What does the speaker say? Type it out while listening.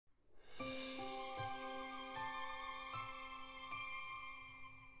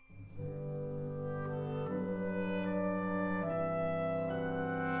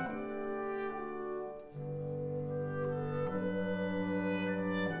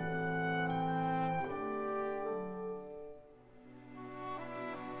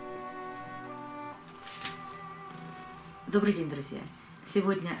Добрый день, друзья!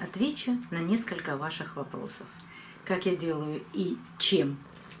 Сегодня отвечу на несколько ваших вопросов. Как я делаю и чем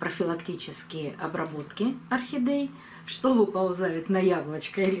профилактические обработки орхидей, что выползает на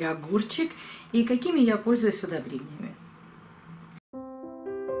яблочко или огурчик, и какими я пользуюсь удобрениями.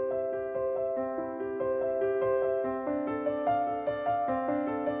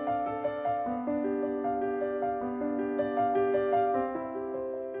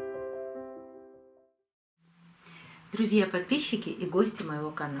 Друзья, подписчики и гости моего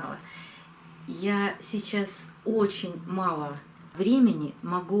канала, я сейчас очень мало времени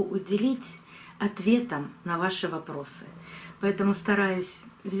могу уделить ответам на ваши вопросы. Поэтому стараюсь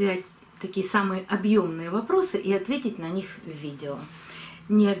взять такие самые объемные вопросы и ответить на них в видео.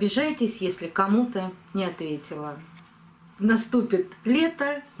 Не обижайтесь, если кому-то не ответила. Наступит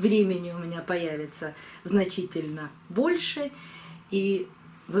лето, времени у меня появится значительно больше, и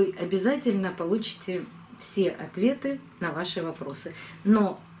вы обязательно получите все ответы на ваши вопросы.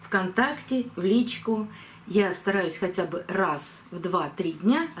 Но ВКонтакте, в личку я стараюсь хотя бы раз в 2-3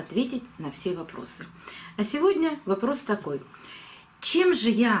 дня ответить на все вопросы. А сегодня вопрос такой. Чем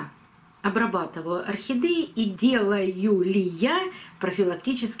же я обрабатываю орхидеи и делаю ли я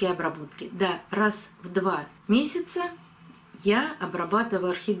профилактические обработки? Да, раз в 2 месяца я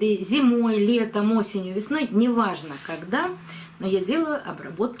обрабатываю орхидеи зимой, летом, осенью, весной, неважно когда, но я делаю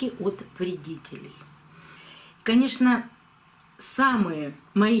обработки от вредителей. Конечно, самые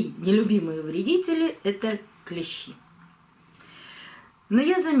мои нелюбимые вредители – это клещи. Но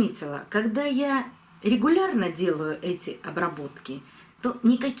я заметила, когда я регулярно делаю эти обработки, то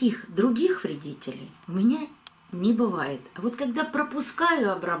никаких других вредителей у меня не бывает. А вот когда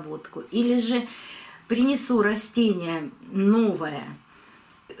пропускаю обработку или же принесу растение новое,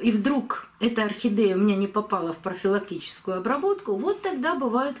 и вдруг эта орхидея у меня не попала в профилактическую обработку, вот тогда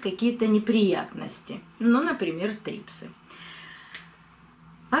бывают какие-то неприятности. Ну, например, трипсы.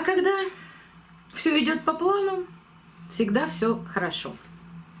 А когда все идет по плану, всегда все хорошо.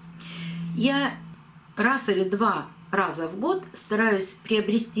 Я раз или 2 раза в год стараюсь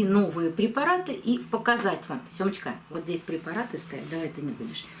приобрести новые препараты и показать вам. Семочка, вот здесь препараты стоят, давай ты не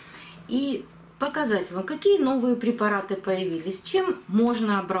будешь. И показать вам, какие новые препараты появились, чем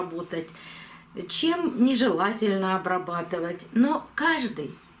можно обработать, чем нежелательно обрабатывать. Но каждый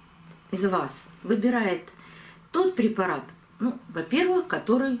из вас выбирает тот препарат, ну, во-первых,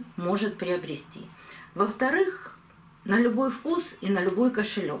 который может приобрести. Во-вторых, на любой вкус и на любой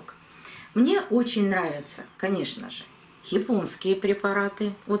кошелек. Мне очень нравятся, конечно же, японские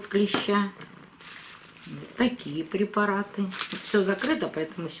препараты от клеща. Такие препараты. Все закрыто,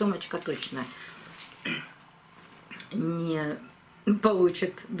 поэтому Семочка точно не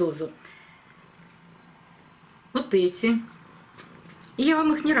получит дозу. Вот эти. Я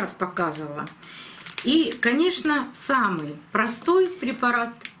вам их не раз показывала. И, конечно, самый простой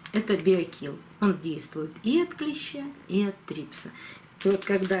препарат – это биокил. Он действует и от клеща, и от трипса. И вот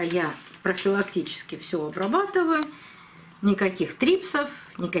когда я профилактически все обрабатываю, никаких трипсов,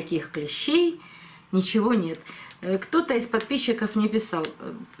 никаких клещей, ничего нет. Кто-то из подписчиков мне писал: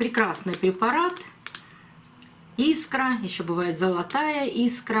 прекрасный препарат, искра, еще бывает золотая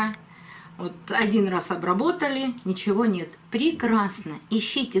искра. Вот 1 раз обработали, ничего нет. Прекрасно.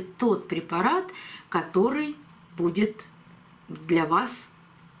 Ищите тот препарат, который будет для вас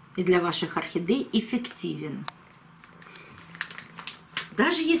и для ваших орхидей эффективен.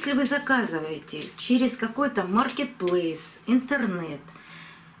 Даже если вы заказываете через какой-то маркетплейс, интернет,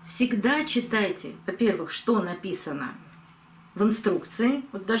 всегда читайте, во-первых, что написано в инструкции.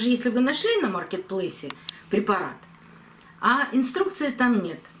 Вот даже если вы нашли на маркетплейсе препарат, а инструкции там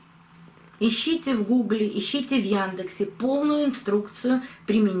нет, ищите в Гугле, ищите в Яндексе полную инструкцию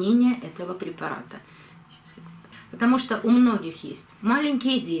применения этого препарата. Потому что у многих есть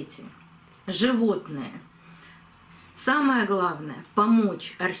маленькие дети, животные. Самое главное –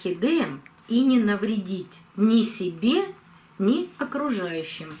 помочь орхидеям и не навредить ни себе, ни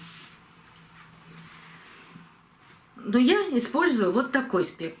окружающим. Но я использую вот такой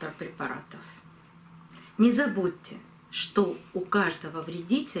спектр препаратов. Не забудьте, что у каждого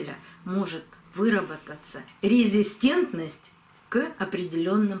вредителя может выработаться резистентность к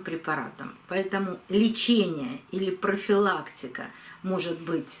определенным препаратам. Поэтому лечение или профилактика может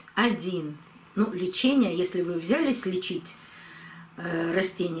быть один. Ну, лечение, если вы взялись лечить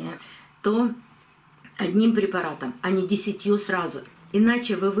растения, то одним препаратом, а не 10 сразу.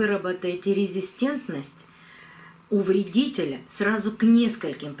 Иначе вы выработаете резистентность у вредителя сразу к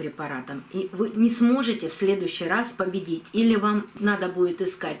нескольким препаратам, и вы не сможете в следующий раз победить. Или вам надо будет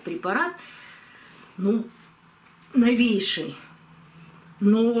искать препарат, ну, новейший,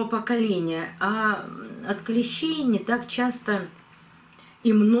 нового поколения, а от клещей не так часто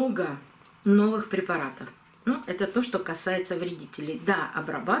и много новых препаратов. Ну, это то, что касается вредителей. Да,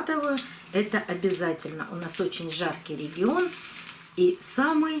 обрабатываю, это обязательно. У нас очень жаркий регион, и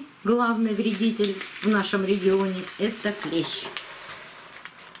самый главный вредитель в нашем регионе – это клещ.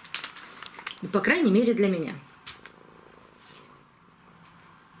 По крайней мере, для меня.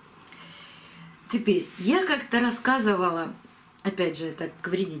 Теперь, я как-то рассказывала, опять же, это к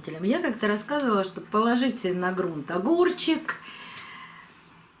вредителям, я как-то рассказывала, что положите на грунт огурчик,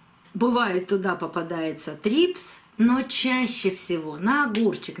 бывает, туда попадается трипс, но чаще всего на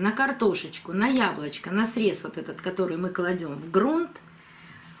огурчик, на картошечку, на яблочко, на срез вот этот, который мы кладем в грунт,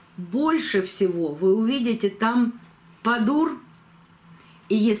 больше всего вы увидите там подур,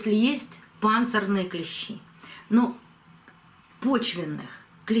 и если есть панцирные клещи. Но почвенных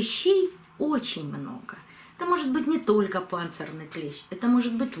клещей очень много. Это может быть не только панцирный клещ, это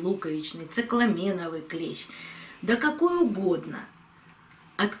может быть луковичный, цикламеновый клещ, да какой угодно.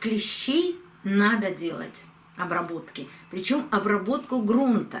 От клещей надо делать обработки, причем обработку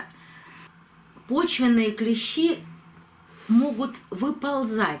грунта. Почвенные клещи могут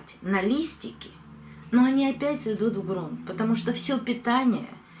выползать на листики, но они опять идут в грунт, потому что все питание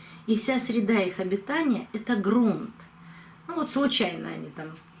и вся среда их обитания – это грунт. Ну вот случайно они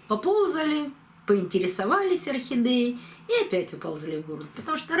там поползали, поинтересовались орхидеей и опять уползли в грунт,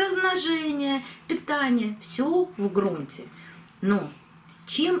 потому что размножение, питание – все в грунте. Но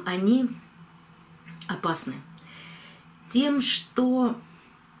чем они опасны? Тем, что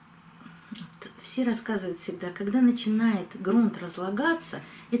все рассказывают всегда, когда начинает грунт разлагаться,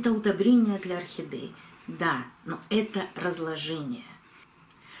 это удобрение для орхидей. Да, но это разложение.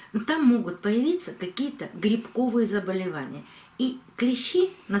 Но там могут появиться какие-то грибковые заболевания. И клещи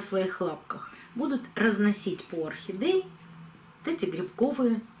на своих лапках будут разносить по орхидее вот эти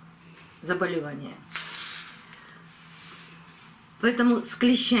грибковые заболевания. Поэтому с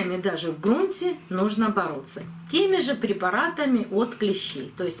клещами даже в грунте нужно бороться. Теми же препаратами от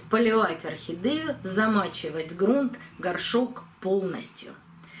клещей. То есть поливать орхидею, замачивать грунт, горшок полностью.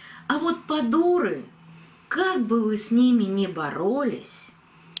 А вот подуры, как бы вы с ними ни боролись,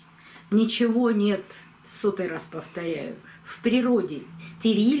 ничего нет, сотый раз повторяю, в природе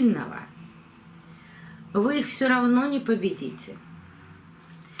стерильного, вы их все равно не победите.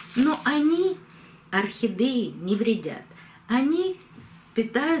 Но они, орхидеи, не вредят. Они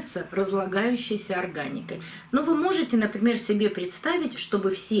питаются разлагающейся органикой. Но вы можете, например, себе представить,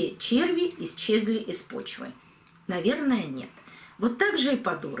 чтобы все черви исчезли из почвы? Наверное, нет. Вот так же и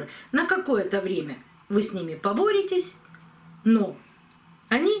подуры. На какое-то время вы с ними поборетесь, но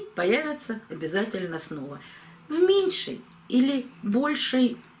они появятся обязательно снова. В меньшей или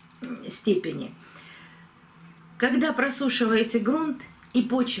большей степени. Когда просушиваете грунт, и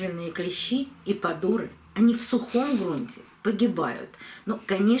почвенные клещи, и подуры, они в сухом грунте погибают. Но,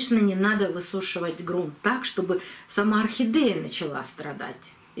 конечно, не надо высушивать грунт так, чтобы сама орхидея начала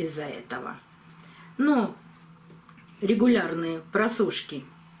страдать из-за этого. Но регулярные просушки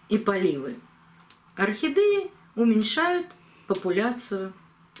и поливы орхидеи уменьшают популяцию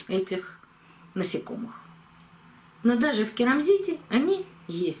этих насекомых. Но даже в керамзите они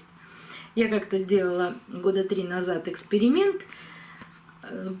есть. Я как-то делала года 3 назад эксперимент.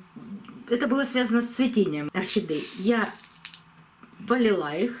 Это было связано с цветением орхидей. Я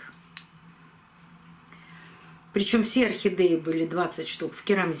полила их. Причем все орхидеи были 20 штук в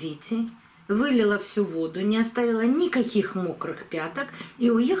керамзите. Вылила всю воду, не оставила никаких мокрых пяток и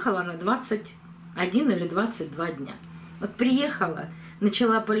уехала на 21 или 22 дня. Вот приехала,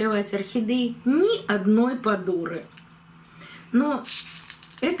 начала поливать орхидеи, ни одной подуры. Но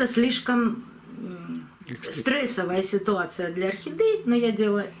это слишком стрессовая ситуация для орхидей, но я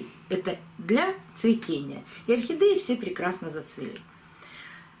делала это для цветения. И орхидеи все прекрасно зацвели.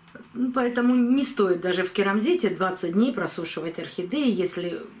 Поэтому не стоит даже в керамзите 20 дней просушивать орхидеи,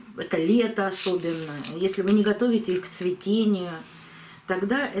 если это лето особенно, если вы не готовите их к цветению,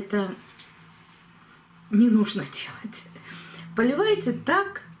 тогда это не нужно делать. Поливайте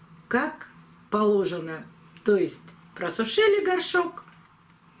так, как положено. То есть просушили горшок,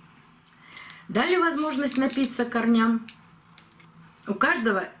 дали возможность напиться корням. У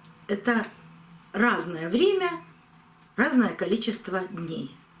каждого это разное время, разное количество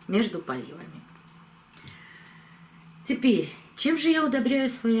дней между поливами. Теперь, чем же я удобряю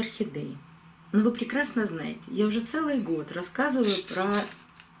свои орхидеи? Ну, вы прекрасно знаете, я уже целый год рассказываю про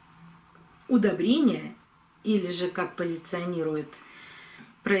удобрение, или же, как позиционирует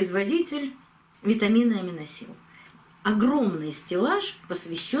производитель, витамины Аминосил. Огромный стеллаж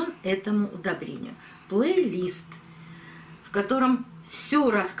посвящен этому удобрению. Плейлист, в котором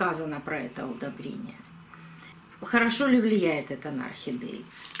все рассказано про это удобрение. Хорошо ли влияет это на орхидеи?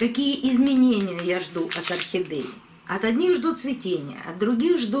 Какие изменения я жду от орхидей? От одних жду цветения, от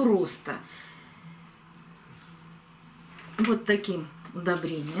других жду роста. Вот таким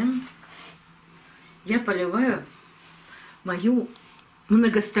удобрением я поливаю мою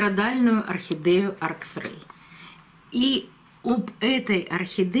многострадальную орхидею Аркс Рей. И об этой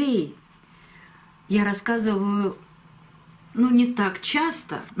орхидее я рассказываю, ну, не так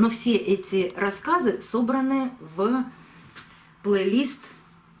часто, но все эти рассказы собраны в плейлист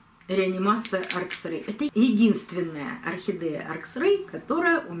 «Реанимация Аркс Рей». Это единственная орхидея Аркс Рей,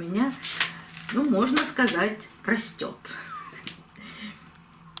 которая у меня, ну, можно сказать, растет.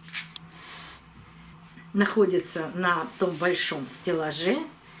 Находится на том большом стеллаже.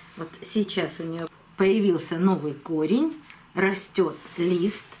 Вот сейчас у нее появился новый корень, растет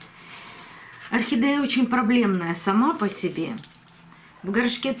лист. Орхидея очень проблемная сама по себе. В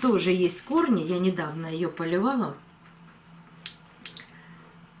горшке тоже есть корни. Я недавно ее поливала.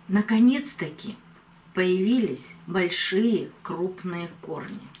 Наконец-таки появились большие крупные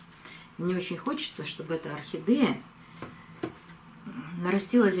корни. Мне очень хочется, чтобы эта орхидея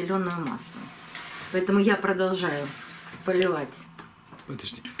нарастила зеленую массу. Поэтому я продолжаю поливать.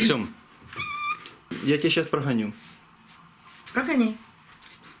 Подожди. Сем, я тебя сейчас прогоню. Прогоняй.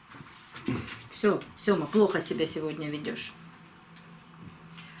 Все, Сема, плохо себя сегодня ведешь.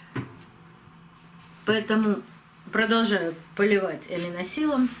 Поэтому продолжаю поливать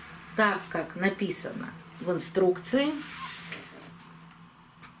аминосилом, так как написано в инструкции.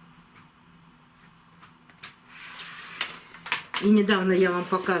 И недавно я вам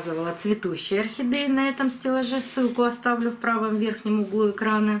показывала цветущие орхидеи на этом стеллаже. Ссылку оставлю в правом верхнем углу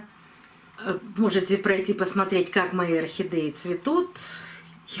экрана. Можете пройти посмотреть, как мои орхидеи цветут.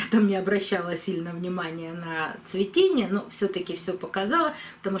 Я там не обращала сильно внимания на цветение, но все-таки все показала,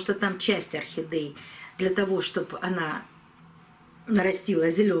 потому что там часть орхидей для того, чтобы она нарастила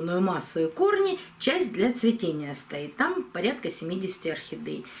зеленую массу и корни, часть для цветения стоит. Там порядка 70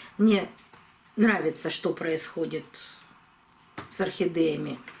 орхидей. Мне нравится, что происходит с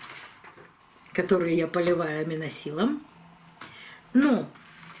орхидеями, которые я поливаю аминосилом. Но,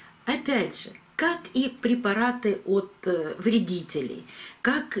 опять же, как и препараты от вредителей,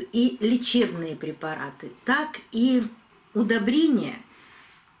 как и лечебные препараты, так и удобрения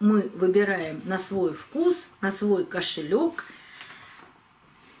мы выбираем на свой вкус, на свой кошелек.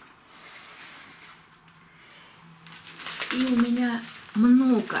 И у меня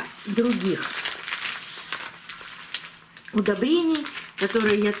много других удобрений,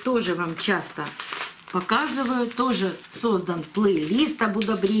 которые я тоже вам часто показываю. Тоже создан плейлист об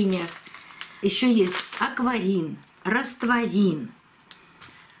удобрениях. Еще есть акварин, растворин,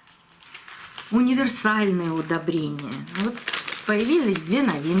 универсальные удобрения. Вот появились две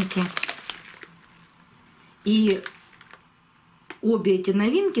новинки. И обе эти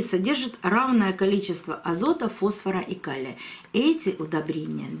новинки содержат равное количество азота, фосфора и калия. Эти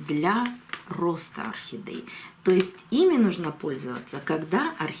удобрения для роста орхидей. То есть ими нужно пользоваться,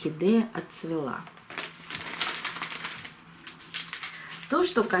 когда орхидея отцвела. То,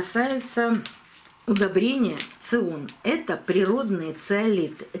 что касается удобрения цион, это природные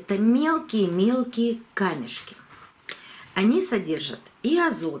циолиты. Это мелкие-мелкие камешки. Они содержат и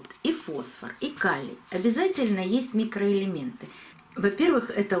азот, и фосфор, и калий. Обязательно есть микроэлементы. Во-первых,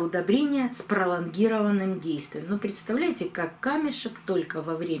 это удобрение с пролонгированным действием. Ну, представляете, как камешек только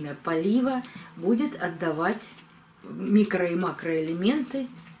во время полива будет отдавать микро- и макроэлементы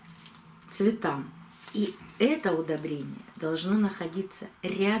цветам. И это удобрение должно находиться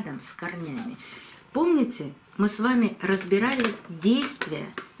рядом с корнями. Помните, мы с вами разбирали действие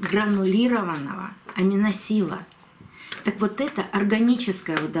гранулированного аминосила. Так вот, это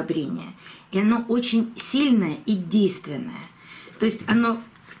органическое удобрение, и оно очень сильное и действенное. То есть оно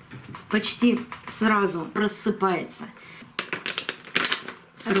почти сразу рассыпается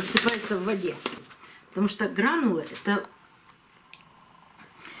в воде. Потому что гранулы – это,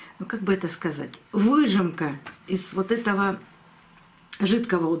 ну как бы это сказать, выжимка из вот этого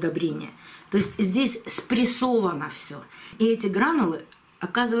жидкого удобрения. То есть здесь спрессовано все. И эти гранулы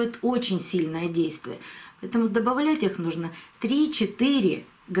оказывают очень сильное действие. Поэтому добавлять их нужно 3-4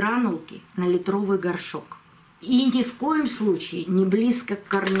 гранулки на литровый горшок. И ни в коем случае не близко к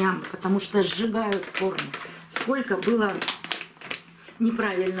корням, потому что сжигают корни. Сколько было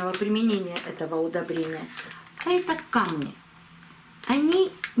неправильного применения этого удобрения. А это камни.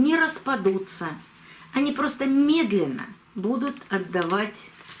 Они не распадутся. Они просто медленно будут отдавать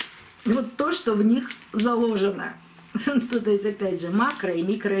вот то, что в них заложено. То есть, опять же, макро- и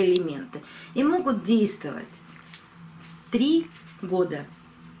микроэлементы. И могут действовать 3, года.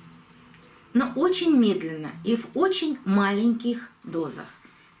 Но очень медленно и в очень маленьких дозах.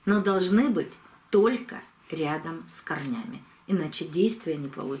 Но должны быть только рядом с корнями. Иначе действия не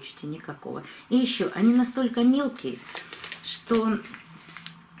получите никакого. И еще, они настолько мелкие, что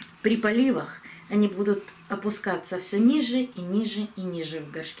при поливах они будут опускаться все ниже и ниже и ниже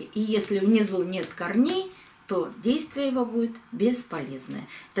в горшке. И если внизу нет корней, то действие его будет бесполезное.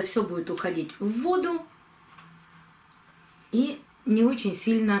 Это все будет уходить в воду и не очень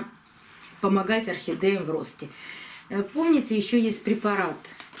сильно помогать орхидеям в росте. Помните, еще есть препарат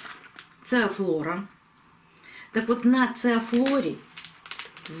циафлора. Так вот, на циафлоре,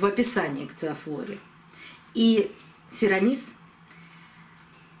 в описании к циафлоре и Серамис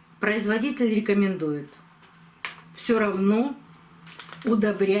производитель рекомендует все равно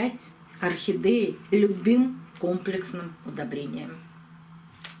удобрять орхидеи любым комплексным удобрением.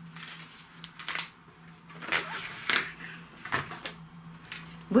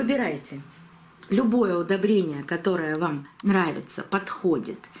 Выбирайте любое удобрение, которое вам нравится,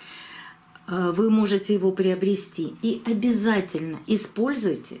 подходит. Вы можете его приобрести и обязательно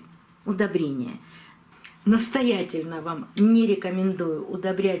используйте удобрение. Настоятельно вам не рекомендую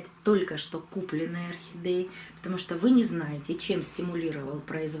удобрять только что купленные орхидеи, потому что вы не знаете, чем стимулировал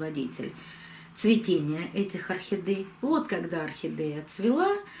производитель цветение этих орхидей. Вот когда орхидея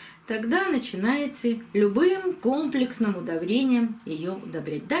цвела, тогда начинаете любым комплексным удобрением ее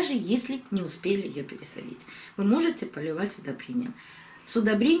удобрять, даже если не успели ее пересадить. Вы можете поливать удобрением. С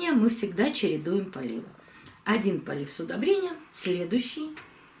удобрением мы всегда чередуем поливы. Один полив с удобрением, следующий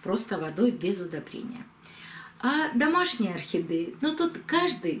просто водой без удобрения. А домашние орхидеи, ну тут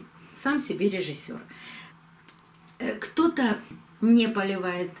каждый сам себе режиссер. Кто-то не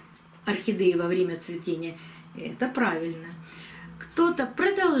поливает орхидеи во время цветения, это правильно. Кто-то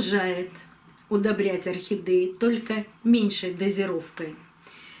продолжает удобрять орхидеи, только меньшей дозировкой.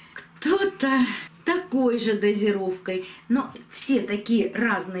 Кто-то такой же дозировкой. Но все такие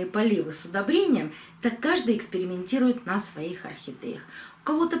разные поливы с удобрением, так каждый экспериментирует на своих орхидеях. У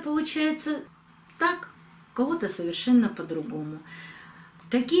кого-то получается так, у кого-то совершенно по-другому.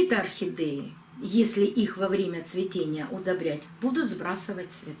 Какие-то орхидеи, если их во время цветения удобрять, будут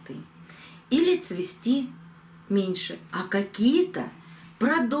сбрасывать цветы или цвести меньше, а какие-то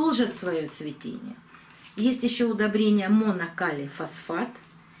продолжат свое цветение. Есть еще удобрение монокалий фосфат.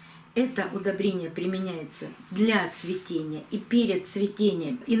 Это удобрение применяется для цветения и перед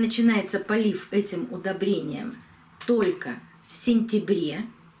цветением. И начинается полив этим удобрением только в сентябре.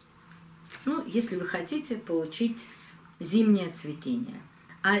 Ну, если вы хотите получить зимнее цветение.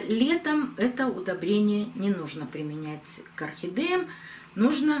 А летом это удобрение не нужно применять к орхидеям.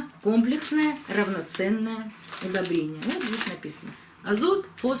 Нужно комплексное равноценное удобрение. Вот здесь написано. Азот,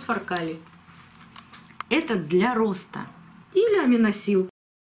 фосфор, калий. Это для роста. Или аминосил.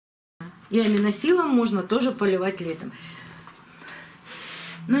 И аминосилом можно тоже поливать летом.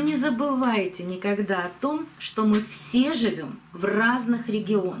 Но не забывайте никогда о том, что мы все живем в разных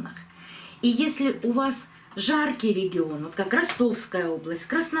регионах. И если у вас жаркий регион, вот как Ростовская область,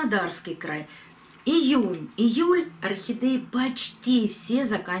 Краснодарский край, июль, орхидеи почти все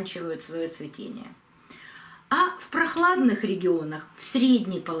заканчивают свое цветение. А в прохладных регионах, в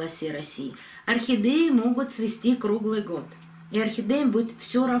средней полосе России, орхидеи могут цвести круглый год. И орхидеям будет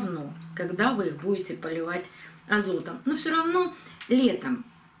все равно, когда вы их будете поливать азотом. Но все равно летом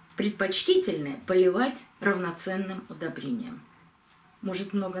предпочтительнее поливать равноценным удобрением.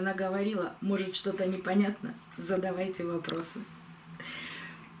 Может, много наговорила, может, что-то непонятно? Задавайте вопросы.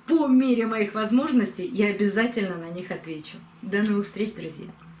 По мере моих возможностей я обязательно на них отвечу. До новых встреч, друзья.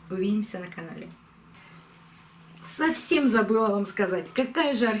 Увидимся на канале. Совсем забыла вам сказать,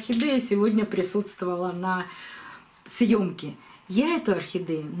 какая же орхидея сегодня присутствовала на съемке. Я эту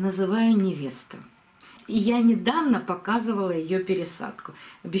орхидею называю невеста. И я недавно показывала ее пересадку.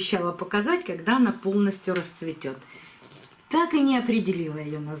 Обещала показать, когда она полностью расцветет. Так и не определила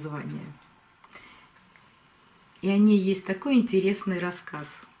ее название. И о ней есть такой интересный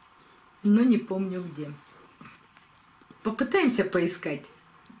рассказ. Но не помню где. Попытаемся поискать,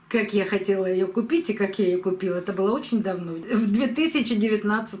 как я хотела ее купить и как я ее купила. Это было очень давно, в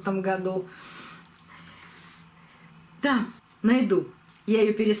 2019 году. Да, найду. Я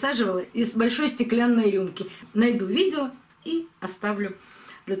ее пересаживала из большой стеклянной рюмки. Найду видео и оставлю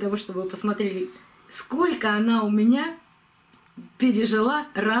для того, чтобы вы посмотрели, сколько она у меня пережила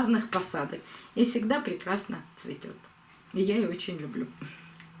разных посадок. И всегда прекрасно цветет. И я ее очень люблю.